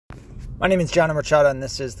My name is John Machado, and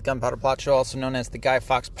this is the Gunpowder Plot Show, also known as the Guy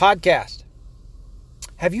Fawkes Podcast.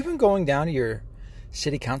 Have you been going down to your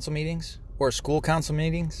city council meetings or school council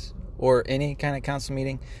meetings or any kind of council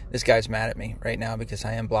meeting? This guy's mad at me right now because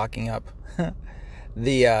I am blocking up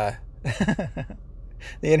the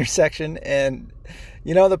the intersection, and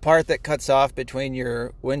you know the part that cuts off between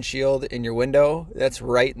your windshield and your window? That's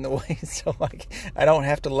right in the way, so I don't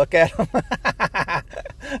have to look at him.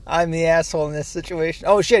 I'm the asshole in this situation.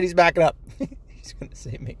 Oh shit, he's backing up. He's gonna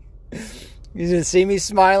see me. He's gonna see me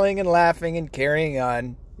smiling and laughing and carrying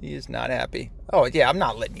on. He is not happy. Oh yeah, I'm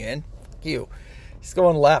not letting you in. Fuck you. He's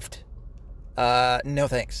going left. No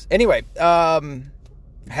thanks. Anyway,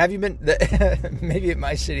 have you been maybe at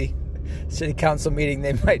my city council meeting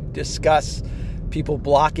they might discuss people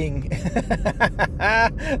blocking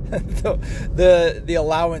the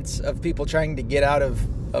allowance of people trying to get out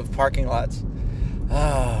of parking lots.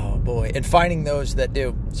 Oh boy, and finding those that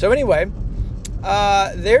do. So anyway,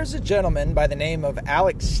 there's a gentleman by the name of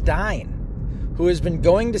Alex Stein who has been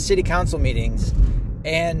going to city council meetings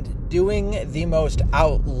and doing the most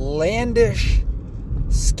outlandish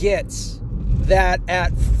skits that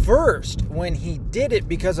at first, when he did it,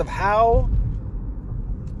 because of how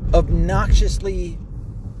obnoxiously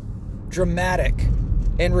dramatic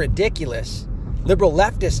and ridiculous liberal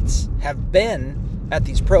leftists have been at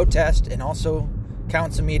these protests and also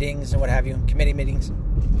council meetings and what have you, committee meetings.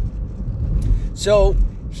 So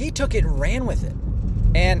he took it and ran with it.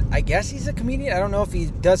 And I guess he's a comedian. I don't know if he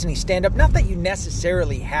does any stand-up. Not that you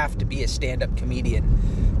necessarily have to be a stand-up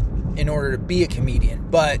comedian in order to be a comedian,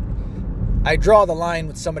 but I draw the line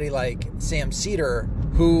with somebody like Sam Seder,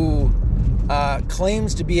 who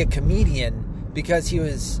claims to be a comedian because he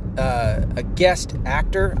was a guest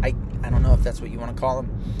actor. I don't know if that's what you want to call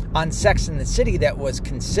him, on Sex and the City, that was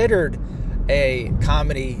considered a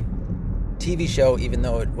comedy TV show, even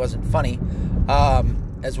though it wasn't funny,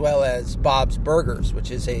 as well as Bob's Burgers, which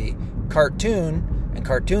is a cartoon, and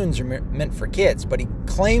cartoons are meant for kids, but he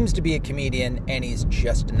claims to be a comedian, and he's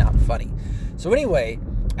just not funny. So anyway,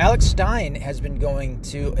 Alex Stein has been going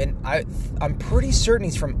to, and I'm pretty certain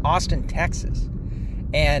he's from Austin, Texas,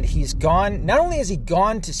 and he's gone, not only has he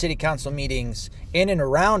gone to city council meetings in and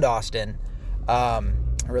around Austin, I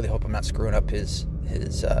really hope I'm not screwing up his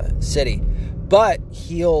city, but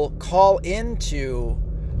he'll call into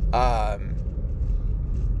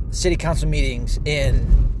city council meetings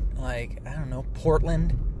in, like, I don't know,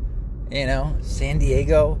 Portland, San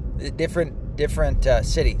Diego, different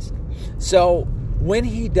cities. So when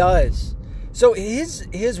he does, so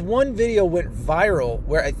his one video went viral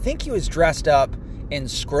where I think he was dressed up in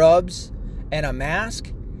scrubs and a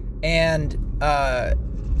mask, and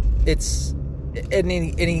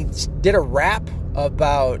he did a rap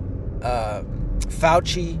about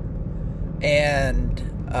Fauci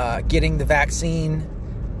and getting the vaccine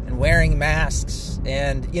and wearing masks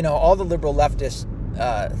and all the liberal leftist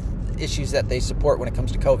issues that they support when it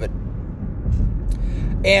comes to COVID.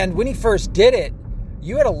 And when he first did it,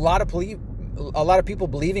 you had a lot of people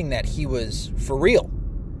believing that he was for real,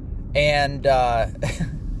 and and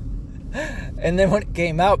then when it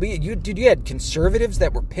came out, you had conservatives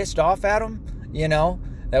that were pissed off at him,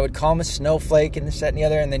 that would call him a snowflake and this, that, and the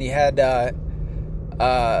other, and then you had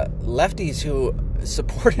lefties who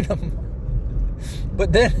supported him.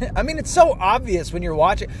 But then, I mean, it's so obvious when you're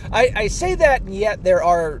watching. I say that, and yet there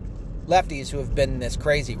are lefties who have been this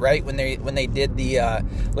crazy, right? When they did the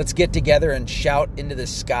let's get together and shout into the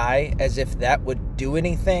sky, as if that would do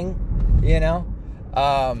anything,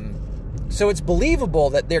 so it's believable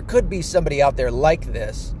that there could be somebody out there like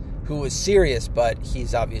this who was serious, but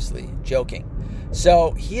he's obviously joking.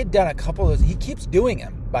 So he had done a couple of those. He keeps doing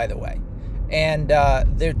them, by the way, and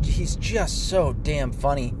he's just so damn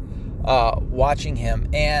funny watching him.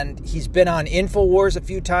 And he's been on InfoWars a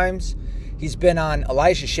few times. He's been on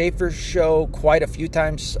Elijah Schaefer's show quite a few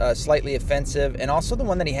times, Slightly Offensive, and also the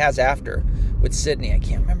one that he has after with Sydney. I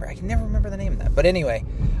can never remember the name of that. But anyway,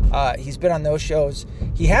 he's been on those shows.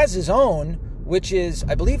 He has his own, which is,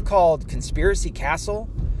 I believe, called Conspiracy Castle.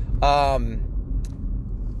 Or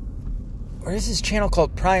is his channel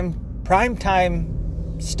called Primetime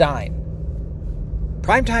Stein?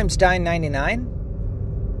 Primetime Stein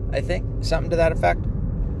 99? I think. Something to that effect.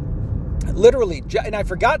 Literally, and I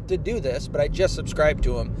forgot to do this, but I just subscribed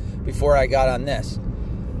to him before I got on this.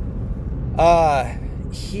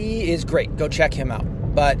 He is great. Go check him out.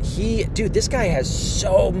 But this guy has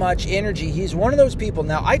so much energy. He's one of those people.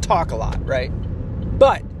 Now, I talk a lot, right?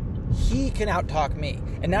 But he can out-talk me.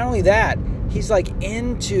 And not only that, he's like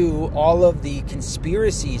into all of the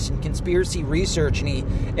conspiracies and conspiracy research,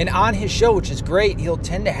 and on his show, which is great, he'll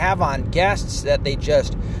tend to have on guests that they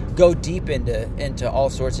just go deep into all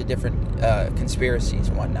sorts of different conspiracies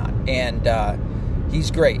and whatnot. And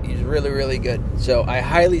he's great. He's really, really good. So I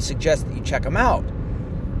highly suggest that you check him out.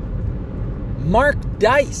 Mark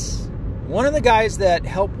Dice, one of the guys that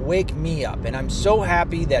helped wake me up, and I'm so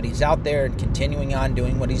happy that he's out there and continuing on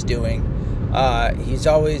doing what he's doing. He's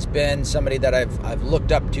always been somebody that I've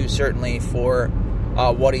looked up to, certainly, for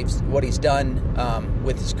what he's done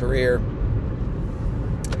with his career.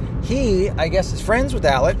 He, I guess, is friends with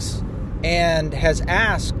Alex and has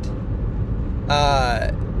asked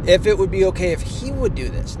if it would be okay if he would do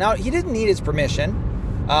this. Now, he didn't need his permission,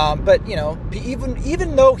 but, you know,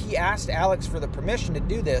 even though he asked Alex for the permission to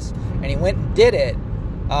do this and he went and did it,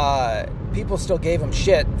 people still gave him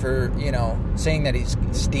shit for, you know, saying that he's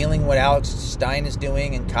stealing what Alex Stein is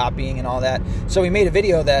doing and copying and all that. So he made a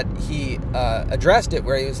video that he addressed it,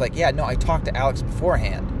 where he was like, yeah, no, I talked to Alex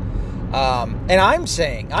beforehand. And I'm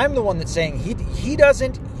the one that's saying he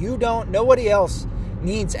doesn't, you don't, nobody else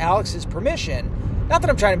needs Alex's permission. Not that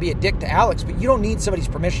I'm trying to be a dick to Alex, but you don't need somebody's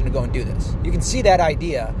permission to go and do this. You can see that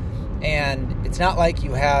idea, and it's not like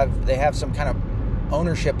they have some kind of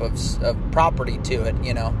ownership of property to it,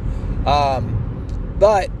 you know.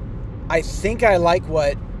 But I think I like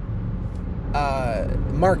what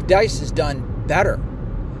Mark Dice has done better,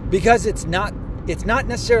 because it's not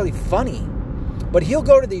necessarily funny, but he'll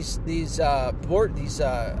go to these city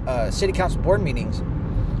council board meetings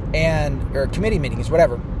or committee meetings,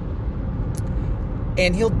 whatever,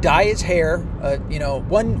 and he'll dye his hair. You know,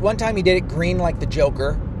 one time he did it green like the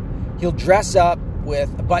Joker. He'll dress up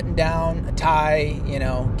with a button down, a tie, you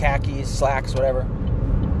know, khakis, slacks, whatever.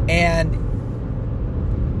 And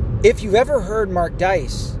if you've ever heard Mark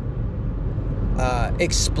Dice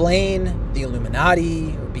explain the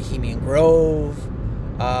Illuminati or Bohemian Grove,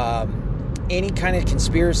 any kind of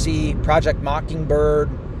conspiracy, Project Mockingbird,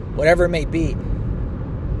 whatever it may be,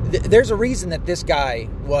 there's a reason that this guy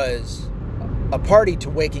was a party to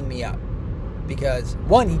waking me up. Because,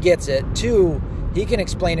 one, he gets it. Two, he can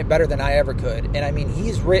explain it better than I ever could. And I mean,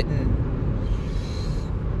 he's written,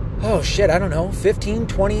 oh shit, I don't know, 15,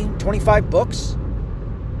 20, 25 books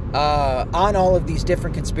on all of these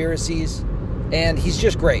different conspiracies. And he's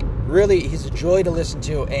just great. Really, he's a joy to listen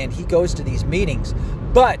to, and he goes to these meetings.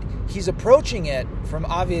 But he's approaching it from,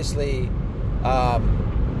 obviously,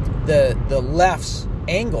 the left's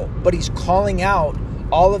angle. But he's calling out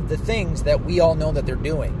all of the things that we all know that they're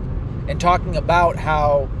doing. And talking about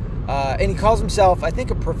how, and he calls himself, I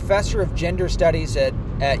think, a professor of gender studies at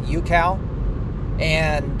UCal.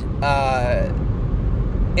 And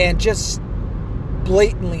just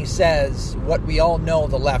blatantly says what we all know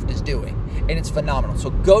the left is doing. And it's phenomenal. So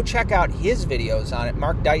go check out his videos on it,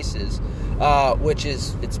 Mark Dice's,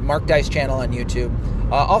 it's Mark Dice channel on YouTube.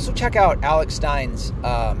 Also check out Alex Stein's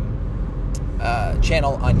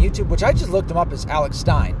channel on YouTube, which I just looked him up as Alex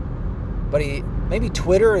Stein. But maybe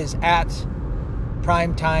Twitter is at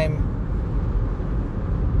Primetime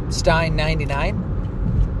Stein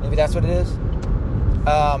 99. Maybe that's what it is.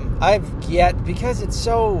 Because it's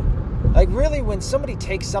so, like, really, when somebody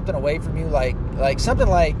takes something away from you, like something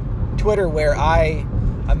like Twitter, where I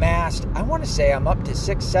amassed, I want to say I'm up to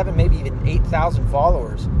 6, 7, maybe even 8,000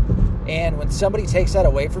 followers, and when somebody takes that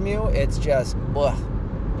away from you, it's just, ugh.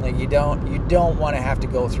 Like, you don't want to have to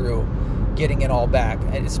go through getting it all back,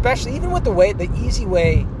 and especially even with the easy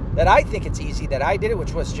way that I think it's easy that I did it,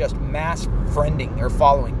 which was just mass friending or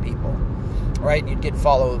following people, right? You'd get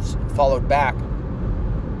followed back,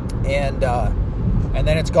 and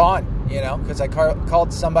then it's gone, you know, because I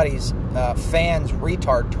called somebody's fans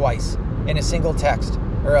retard twice in a single text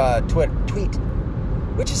or tweet,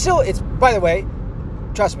 which is still, it's, by the way,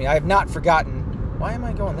 trust me, I have not forgotten. Why am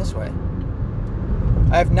I going this way?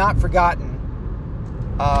 I have not forgotten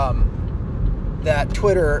that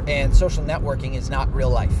Twitter and social networking is not real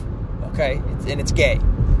life, okay? It's gay.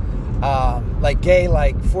 Like gay,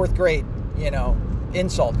 like 4th grade, you know,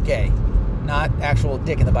 insult gay, not actual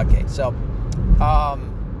dick in the butt gay. So,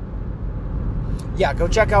 yeah, go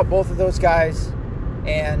check out both of those guys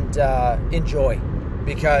and enjoy.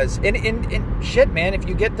 Because, and shit, man, if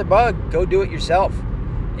you get the bug, go do it yourself.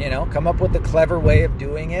 You know, come up with a clever way of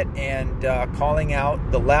doing it and calling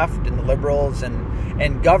out the left and the liberals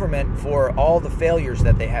and government for all the failures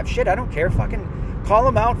that they have. Shit, I don't care. Fucking call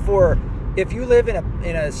them out for, if you live in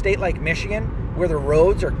a state like Michigan where the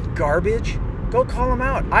roads are garbage, go call them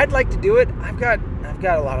out. I'd like to do it. I've got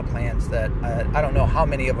a lot of plans that I don't know how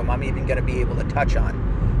many of them I'm even going to be able to touch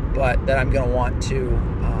on, but that I'm going to want to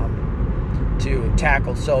to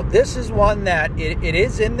tackle. So this is one that it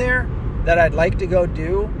is in there that I'd like to go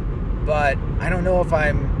do, but I don't know if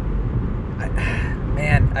I've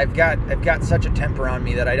got such a temper on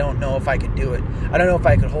me that I don't know if I could do it. I don't know if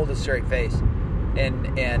I could hold a straight face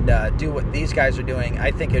and do what these guys are doing.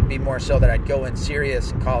 I think it'd be more so that I'd go in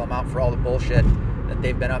serious and call them out for all the bullshit that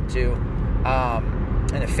they've been up to,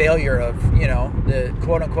 and a failure of, the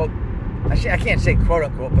quote unquote, I can't say quote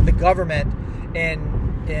unquote, but the government in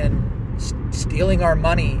stealing our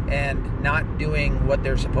money and not doing what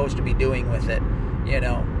they're supposed to be doing with it.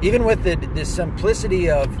 Even with the simplicity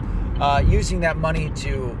of using that money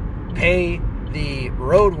to pay the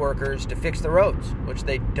road workers to fix the roads, which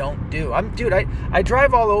they don't do. I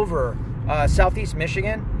drive all over Southeast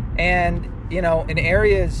Michigan, and in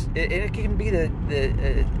areas it can be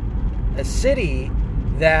a city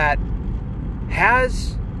that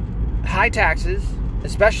has high taxes,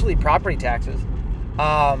 especially property taxes,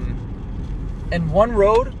 and one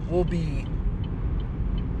road will be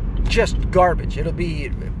just garbage. It'll be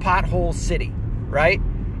pothole city, right?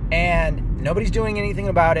 And nobody's doing anything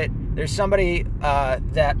about it. There's somebody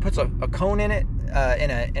that puts a cone in it, in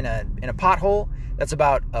a pothole that's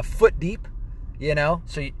about a foot deep,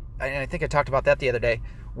 So I think I talked about that the other day,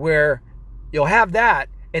 where you'll have that,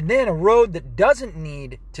 and then a road that doesn't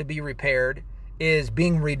need to be repaired is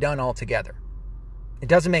being redone altogether. It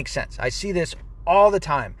doesn't make sense. I see this all the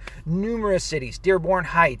time. Numerous cities: Dearborn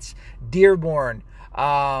Heights, Dearborn,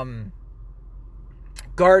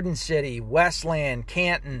 Garden City, Westland,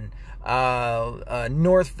 Canton,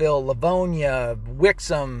 Northville, Livonia,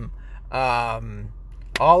 Wixom,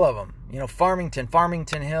 all of them.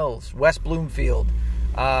 Farmington Hills, West Bloomfield,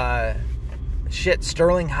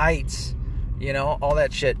 Sterling Heights, all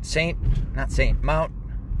that shit.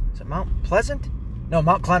 Mount Pleasant? No,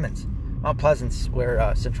 Mount Clemens. Mount Pleasant's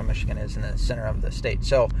where Central Michigan is, in the center of the state.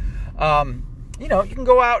 So, you can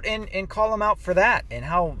go out and call them out for that, and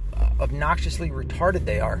how obnoxiously retarded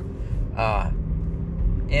they are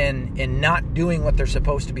in not doing what they're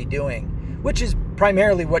supposed to be doing, which is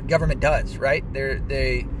primarily what government does, right?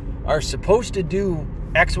 They are supposed to do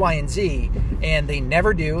X, Y, and Z, and they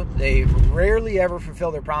never do. They rarely ever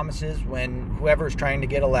fulfill their promises when whoever's trying to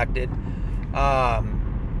get elected.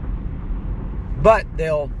 But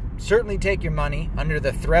they'll certainly take your money under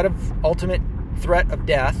the ultimate threat of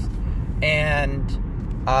death, and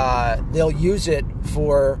they'll use it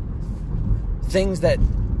for things that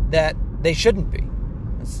they shouldn't be.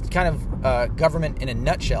 It's kind of government in a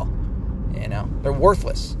nutshell. They're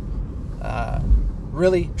worthless.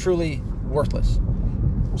 Really, truly worthless.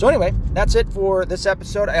 So anyway, that's it for this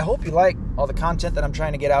episode. I hope you like all the content that I'm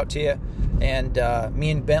trying to get out to you. And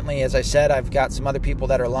me and Bentley, as I said, I've got some other people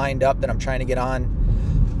that are lined up that I'm trying to get on.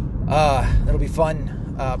 That'll be fun.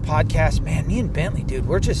 Podcast. Man, me and Bentley, dude,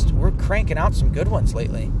 we're cranking out some good ones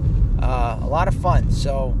lately. A lot of fun.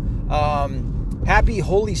 So happy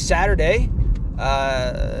Holy Saturday.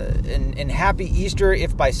 And happy Easter.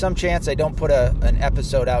 If by some chance I don't put an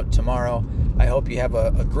episode out tomorrow, I hope you have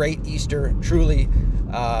a great Easter. Truly,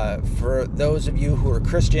 for those of you who are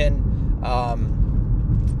Christian,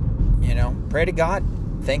 pray to God.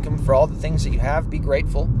 Thank Him for all the things that you have. Be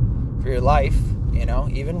grateful for your life,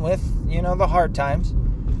 even with, the hard times.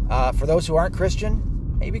 For those who aren't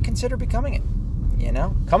Christian, maybe consider becoming it.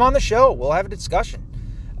 Come on the show. We'll have a discussion.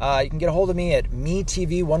 You can get a hold of me at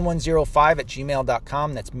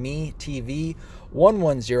metv1105@gmail.com. That's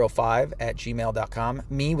metv1105@gmail.com.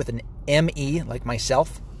 Me with an M-E, like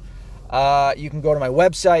myself. You can go to my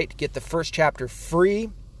website, get the first chapter free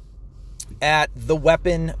at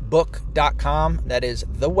theweaponbook.com. That is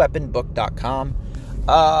theweaponbook.com.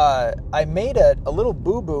 I made a little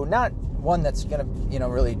boo-boo, not one that's going to,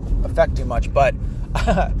 really affect too much, but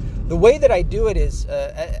the way that I do it is,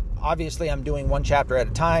 obviously I'm doing one chapter at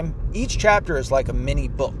a time. Each chapter is like a mini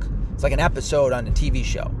book. It's like an episode on a TV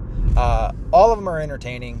show. All of them are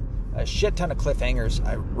entertaining. A shit ton of cliffhangers.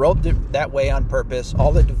 I wrote it that way on purpose.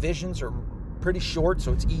 All the divisions are pretty short,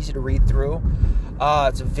 so it's easy to read through.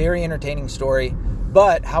 It's a very entertaining story.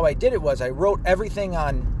 But how I did it was I wrote everything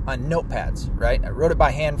on notepads, right? I wrote it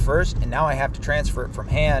by hand first, and now I have to transfer it from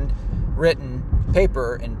handwritten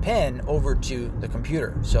paper and pen over to the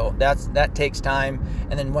computer. So that takes time.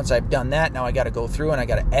 And then once I've done that, now I got to go through and I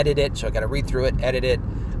got to edit it. So I got to read through it, edit it.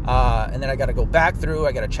 And then I got to go back through.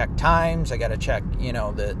 I got to check times. I got to check,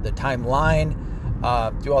 the timeline,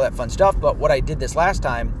 do all that fun stuff. But what I did this last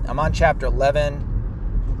time, I'm on chapter 11,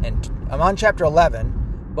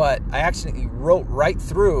 but I accidentally wrote right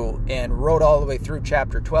through and wrote all the way through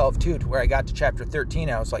chapter 12 too, to where I got to chapter 13.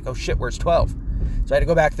 And I was like, oh shit, where's 12? So I had to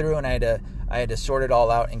go back through and I had to sort it all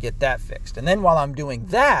out and get that fixed. And then while I'm doing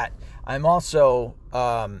that, I'm also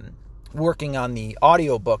working on the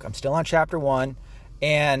audio book. I'm still on chapter 1,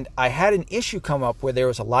 and I had an issue come up where there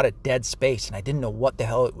was a lot of dead space, and I didn't know what the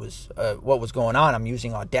hell it was, what was going on. I'm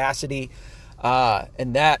using Audacity,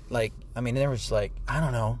 and that, there was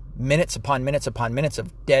minutes upon minutes upon minutes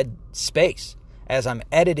of dead space as I'm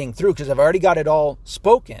editing through, because I've already got it all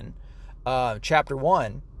spoken, chapter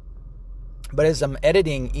 1, but as I'm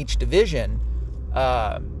editing each division,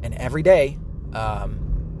 and every day,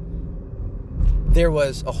 there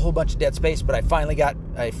was a whole bunch of dead space, but I finally got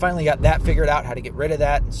that figured out, how to get rid of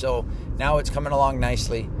that, and so now it's coming along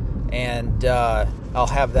nicely, and I'll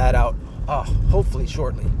have that out hopefully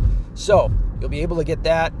shortly. So you'll be able to get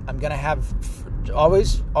that. I'm gonna have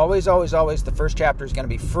always the first chapter is gonna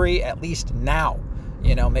be free, at least now.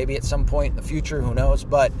 Maybe at some point in the future, who knows?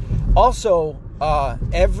 But also,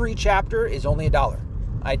 every chapter is only $1.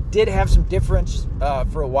 I did have some difference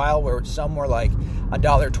for a while where some were like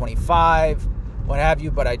 $1.25, what have you,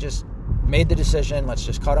 but I just made the decision, let's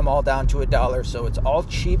just cut them all down to $1. So it's all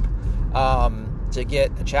cheap to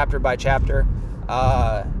get chapter by chapter.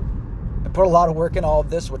 I put a lot of work in all of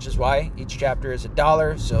this, which is why each chapter is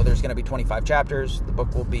 $1. So there's going to be 25 chapters. The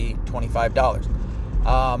book will be $25.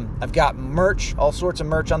 I've got merch, all sorts of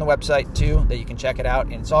merch on the website too, that you can check it out,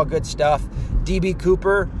 and it's all good stuff. DB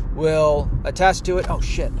Cooper will attest to it. Oh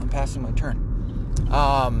shit, I'm passing my turn.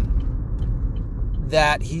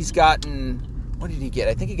 That he's gotten, what did he get?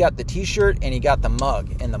 I think he got the t-shirt and he got the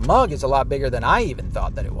mug, and the mug is a lot bigger than I even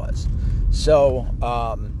thought that it was. So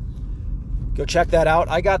go check that out.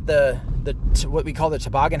 I got the what we call the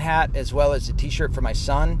toboggan hat, as well as the t-shirt for my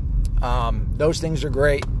son. Those things are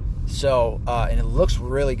great. So, and it looks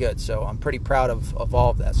really good. So I'm pretty proud of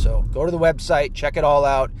all of that. So go to the website, check it all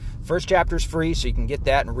out. First chapter is free, so you can get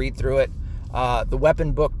that and read through it.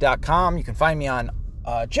 Theweaponbook.com. You can find me on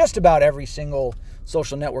just about every single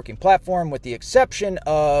social networking platform, with the exception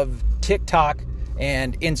of TikTok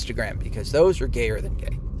and Instagram, because those are gayer than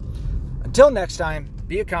gay. Until next time,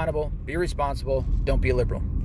 be accountable, be responsible, don't be a liberal.